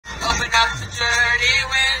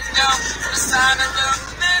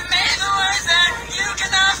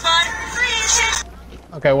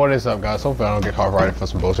Okay, what is up, guys? Hopefully I don't get copyrighted for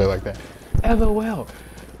some bullshit like that. LOL.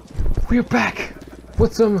 We're back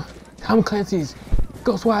with some Tom Clancy's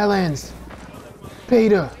Ghost Wildlands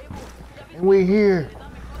beta, and we're here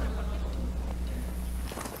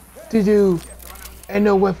to do a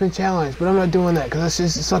no weapon challenge, but I'm not doing that because that's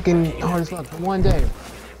just fucking hard as fuck. For one day,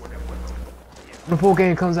 when the full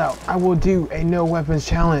game comes out, I will do a no weapons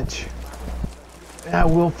challenge, and I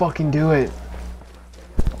will fucking do it.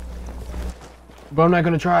 But I'm not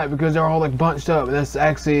gonna try it because they're all like bunched up, and that's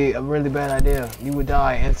actually a really bad idea. You would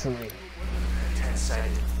die instantly.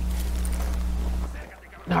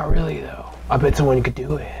 Not really though. I bet someone could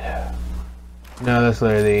do it. No, that's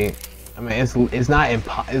literally. I mean, it's not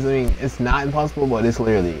it's not impossible, but it's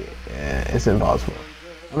literally it's impossible.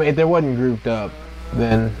 I mean, if they wasn't grouped up,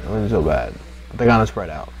 then it wasn't so bad. But they're gonna spread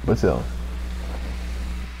out, but still,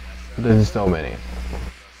 there's so many.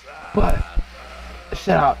 But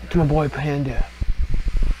shout out to my boy Panda.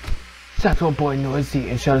 Shout out to my boy Noisy,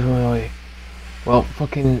 and shout out to my boy. Well,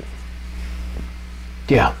 fucking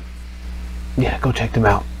yeah, go check them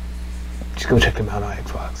out. Just go check them out on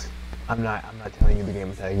Xbox. I'm not telling you the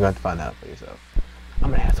game attack. You have to find out for yourself.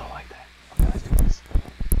 I'm an asshole like that. Okay, let's do this.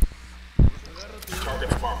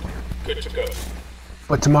 Target tomorrow. Good to go.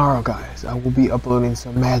 But tomorrow, guys, I will be uploading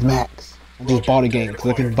some Mad Max. I just bought a game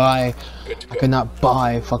because I could not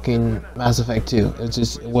buy fucking Mass Effect 2.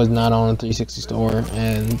 It was not on a 360 store,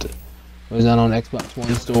 and it was not on Xbox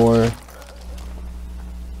One store.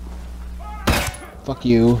 Fuck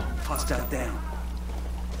you. Hostile down.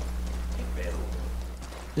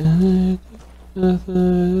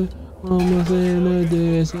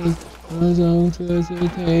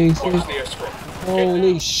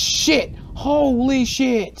 Holy shit! Holy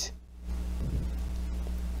shit!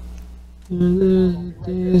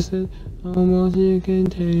 Almost you can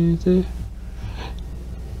taste it.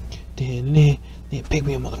 Then pick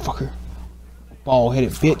me up, motherfucker. Ball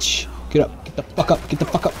headed bitch. Get up, get the fuck up, get the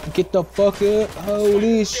fuck up, get the fuck up.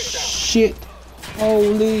 Holy shit.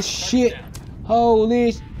 Holy shit.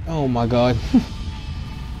 Holy sh oh my god.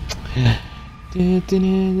 Yeah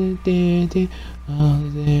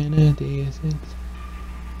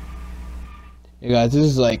guys, this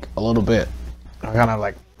is like a little bit kind of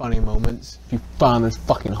like funny moments. If you find this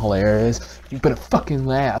fucking hilarious, you better fucking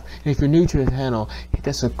laugh. And if you're new to the channel, hit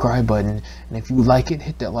that subscribe button. And if you like it,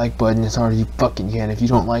 hit that like button as hard as you fucking can. If you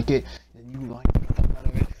don't like it, then you like the fuck out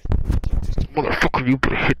of it. Motherfucker, you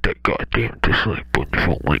better hit that goddamn dislike button if you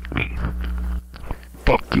don't like me.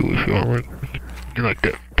 Fuck you if you don't like me. You like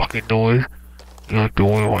that fucking noise? You like the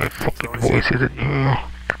way my fucking voice is in here?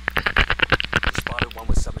 Spotted one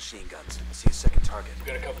with submachine guns. See a second target. We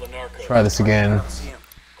got a couple of narcos. Try this again. See him.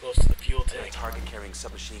 Close to the fuel tank. Target carrying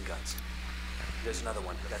submachine guns. There's another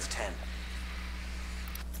one, but that's 10.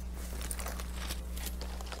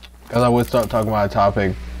 Guys, I would start talking about a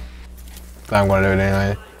topic, but I'm gonna do it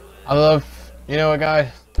anyway. I love, you know what,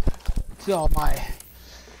 guys? To all my,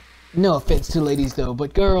 no offense to ladies though,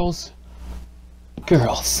 but girls.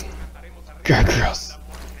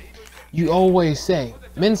 You always say,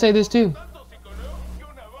 men say this too.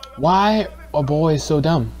 Why are boys so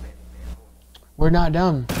dumb? We're not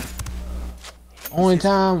dumb. Only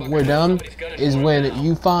time we're dumb is when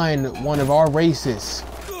you find one of our races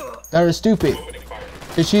that are stupid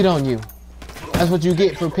to cheat on you. That's what you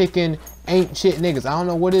get for picking ain't shit niggas. I don't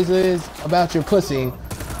know what it is about your pussy,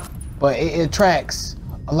 but it attracts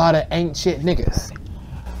a lot of ain't shit niggas.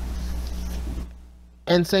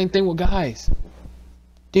 And same thing with guys.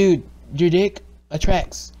 Dude, your dick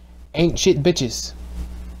attracts ain't shit bitches.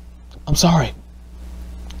 I'm sorry.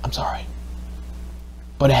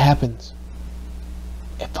 But it happens.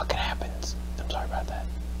 It fucking happens. I'm sorry about that.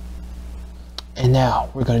 And now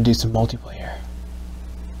we're gonna do some multiplayer.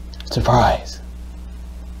 Surprise.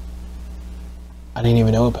 I didn't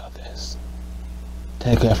even know about this.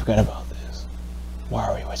 Technically, I forgot about this. Why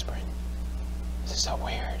are we whispering? This is so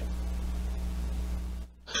weird.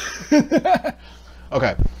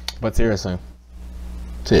 Okay, but seriously,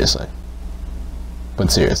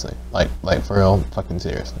 like for real, fucking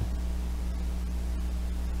seriously.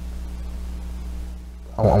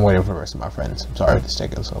 I'm waiting for the rest of my friends. I'm sorry it's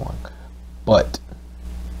taking so long, but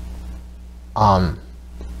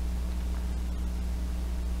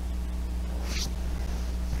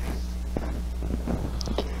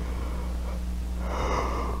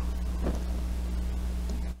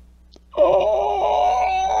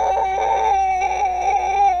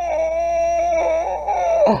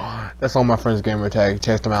that's all my friends gamer tag.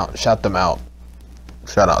 Check them out, shout them out,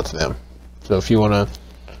 shout out to them. So if you wanna,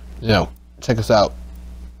 you know, check us out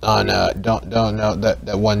on don't know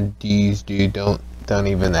that one D's dude, don't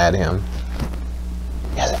even add him.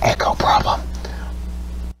 He has an echo problem.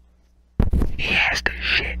 He has this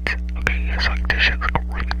shit. Okay, he has like this shit like a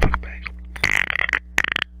really fucking bad.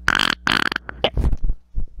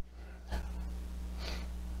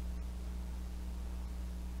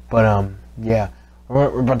 But yeah,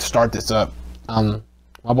 we're about to start this up.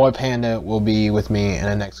 My boy Panda will be with me in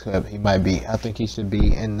the next clip. He might be. I think he should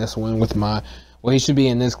be in this one with my. Well, he should be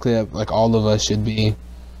in this clip. Like all of us should be.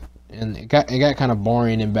 And it got kind of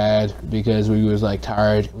boring and bad because we was like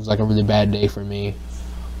tired. It was like a really bad day for me.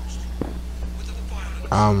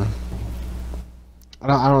 I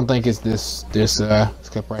don't think it's this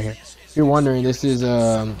clip right here. If you're wondering, this is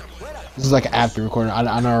like after recording. I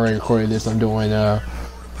already recorded this. I'm doing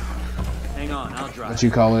Hang on, I'll drive. what you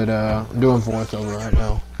call it, I'm doing voiceover right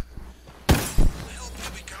now.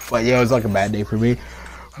 But yeah, it was like a bad day for me.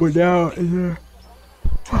 But now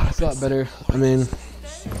it's a lot better. I mean, you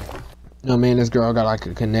know, me and this girl got like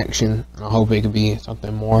a connection. I hope it could be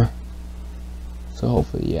something more. So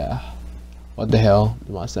hopefully, yeah. What the hell?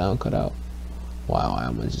 Did my sound cut out? Wow,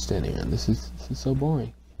 I'm just standing here. This is so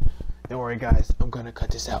boring. Don't worry, guys. I'm gonna cut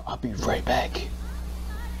this out. I'll be right back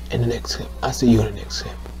in the next clip. I'll see you in the next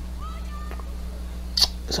clip.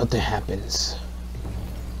 Something happens,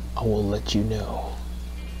 I will let you know.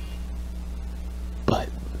 But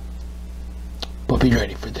be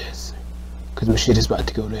ready for this, cause my shit is about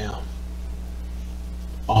to go down.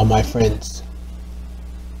 All my friends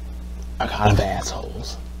are kind of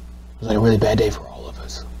assholes. It was like a really bad day for all of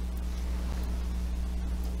us.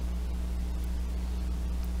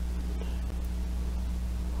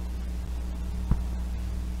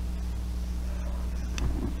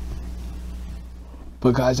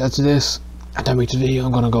 But guys, after this, after I make the video,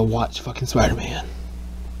 I'm gonna go watch fucking Spider-Man.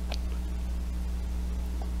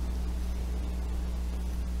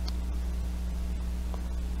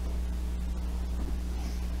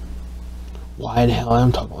 Why the hell am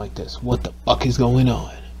I talking like this? What the fuck is going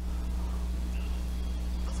on?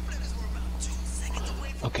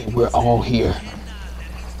 Okay, we're all here.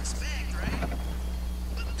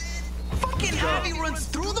 Javi runs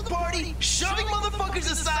through the party, shoving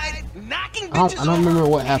motherfuckers aside, knocking I bitches don't remember over,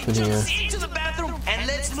 what happened and he here. jumps into the bathroom and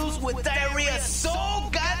lets loose with diarrhea so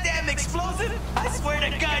goddamn explosive. I swear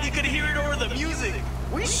to God, you could hear it over the music.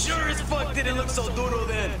 We sure as fuck didn't look so duro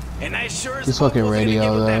then, and I sure as This fuck fucking wasn't gonna radio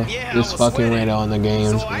give him though, that, yeah, I this was fucking sweating. radio on the game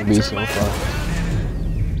is So gonna I be turned so my- fun.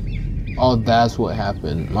 Oh, that's what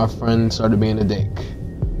happened. My friend started being a dick.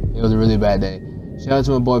 It was a really bad day. Shout out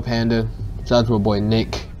to my boy Panda. Shout out to my boy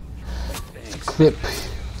Nick. Clip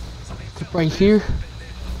right here.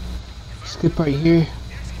 This clip right here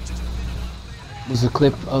was a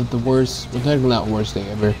clip of the worst, well, technically not worst day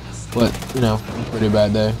ever, but you know, pretty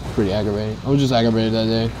bad day, pretty aggravating. I was just aggravated that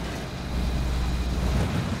day.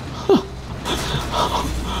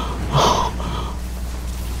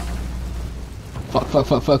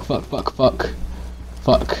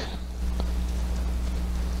 Fuck.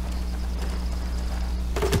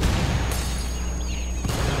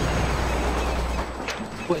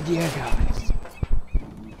 But yeah, guys,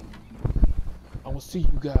 I will see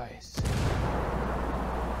you guys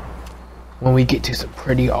when we get to some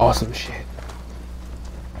pretty awesome shit.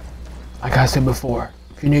 Like I said before,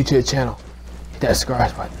 if you're new to the channel, hit that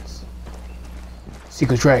subscribe button.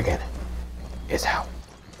 Secret Dragon is out.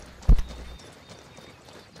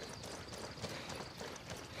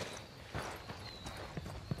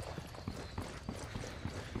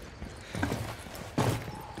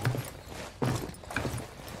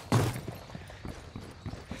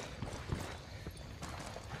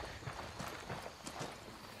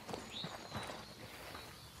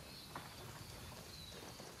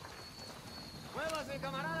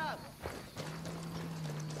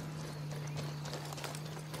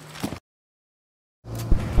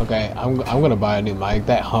 Okay, I'm gonna buy a new mic.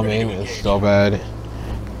 That humming is so bad.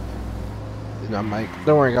 Not mic.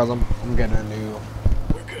 Don't worry, guys. I'm getting a new.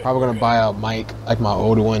 Probably gonna buy a mic like my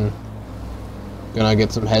old one. Gonna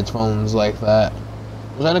get some headphones like that.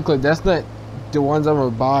 Technically, that's not the ones I'm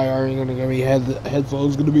gonna buy. Aren't gonna give me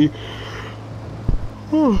headphones. Gonna be.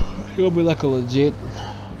 It'll be like a legit,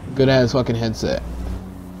 good ass fucking headset.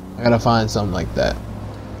 I gotta find something like that.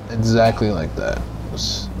 Exactly like that.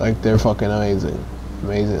 It's like they're fucking amazing.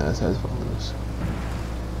 Amazing ass headphones.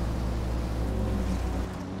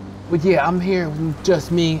 But yeah, I'm here with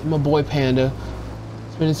just me and my boy Panda,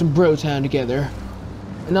 spending some bro time together.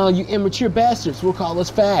 And all you immature bastards will call us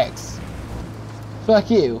fags. Fuck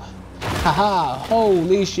you. Haha,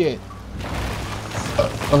 holy shit.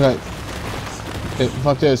 Okay. Hey,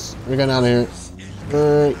 fuck this. We're getting out of here.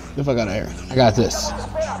 Get the fuck out of here. I got this.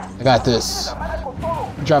 I got this.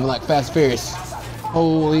 I'm driving like Fast and Furious.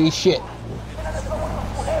 Holy shit.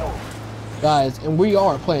 guys, and we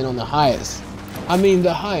are playing on the highest. I mean,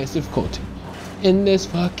 the highest difficulty in this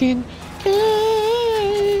fucking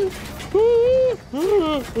game.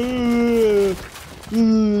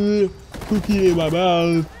 Cookie in my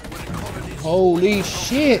mouth. Holy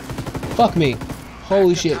shit. Fuck me.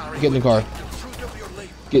 Holy shit. Get in the car.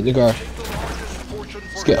 Get in the car.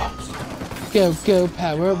 Let's go. Go, go,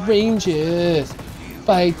 Power Rangers.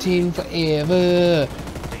 Fighting forever.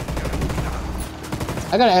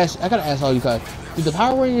 I gotta ask all you guys. Do the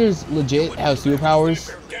Power Rangers legit have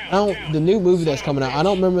superpowers? The new movie that's coming out, I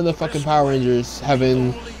don't remember the fucking Power Rangers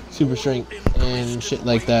having super strength and shit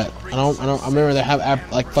like that. I remember they have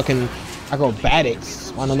like fucking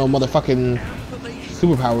acrobatics. I don't know, motherfucking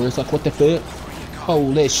superpowers. Like, what the fuck?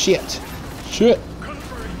 Holy shit. Shit.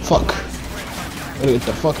 Fuck. Gotta get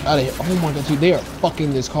the fuck out of here. Oh my god, dude, they are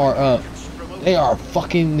fucking this car up. They are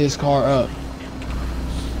fucking this car up.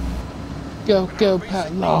 Go, go,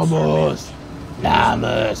 Pat. Llamas.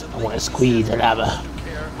 Llamas. I want to squeeze a llama.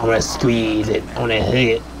 I want to squeeze it. I want to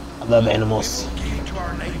hit it. I love animals. Give to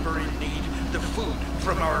our neighbor in need the food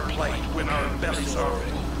from our plate when our bellies are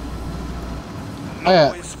full.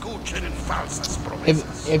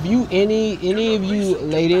 If you any of you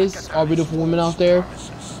ladies or beautiful women out there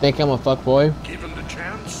think I'm a fuckboy,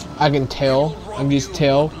 I can tell. I can just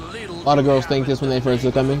tell. A lot of girls think this when they first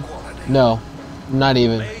look at me. No, not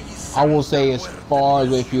even. I will say as far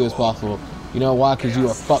away from you as possible. You know why? Because you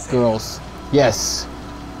are fuck girls. Yes.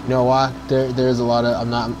 You know why? There's a lot of I'm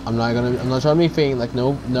not trying to be faint. Like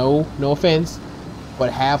no offense,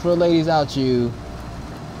 but half of the ladies out you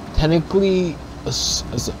technically. I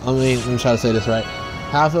mean, let me try to say this right.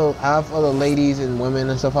 Half of the ladies and women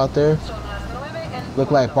and stuff out there look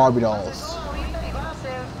like Barbie dolls.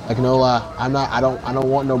 Like, no lie, I don't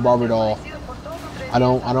want no Barbie doll. I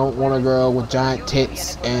don't want a girl with giant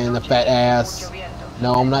tits and a fat ass.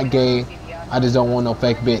 No, I'm not gay. I just don't want no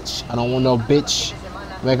fake bitch. I don't want no bitch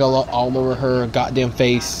makeup all over her goddamn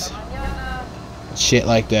face. Shit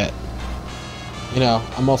like that. You know,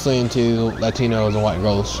 I'm mostly into Latinos and white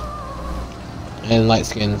girls. And light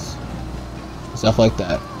skins, stuff like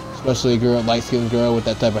that. Especially a girl, light skinned girl with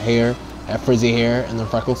that type of hair, that frizzy hair and the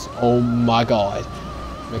freckles. Oh my god,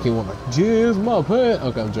 making one like jizz my pants.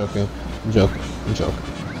 Okay, I'm joking.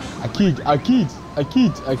 I kid.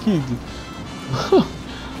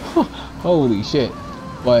 Holy shit!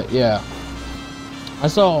 But yeah, I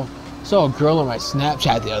saw a girl on my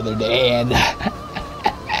Snapchat the other day, and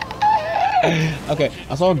okay,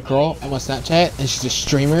 I saw a girl on my Snapchat, and she's a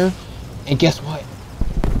streamer. And guess what?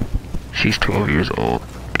 She's 12 years old,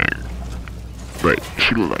 and like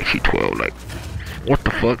she look like she's 12. Like, what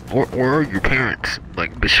the fuck? Where are your parents?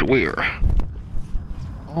 Like, bitch, where?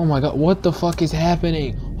 Oh my god, what the fuck is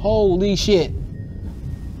happening? Holy shit!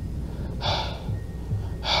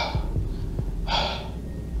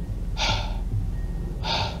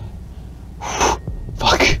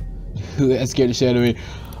 Fuck! Dude, that scared the shit out of me.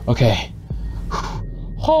 Okay.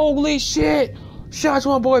 Holy shit! Shout out to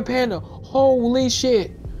my boy Panda. Holy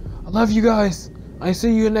shit. I love you guys. I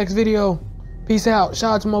see you in the next video. Peace out.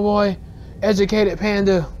 Shout out to my boy Educated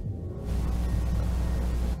Panda.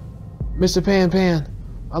 Mr. Pan.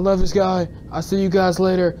 I love this guy. I'll see you guys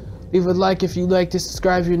later. Leave a like if you like this.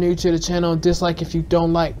 Subscribe if you're new to the channel. Dislike if you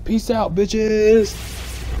don't like. Peace out, bitches.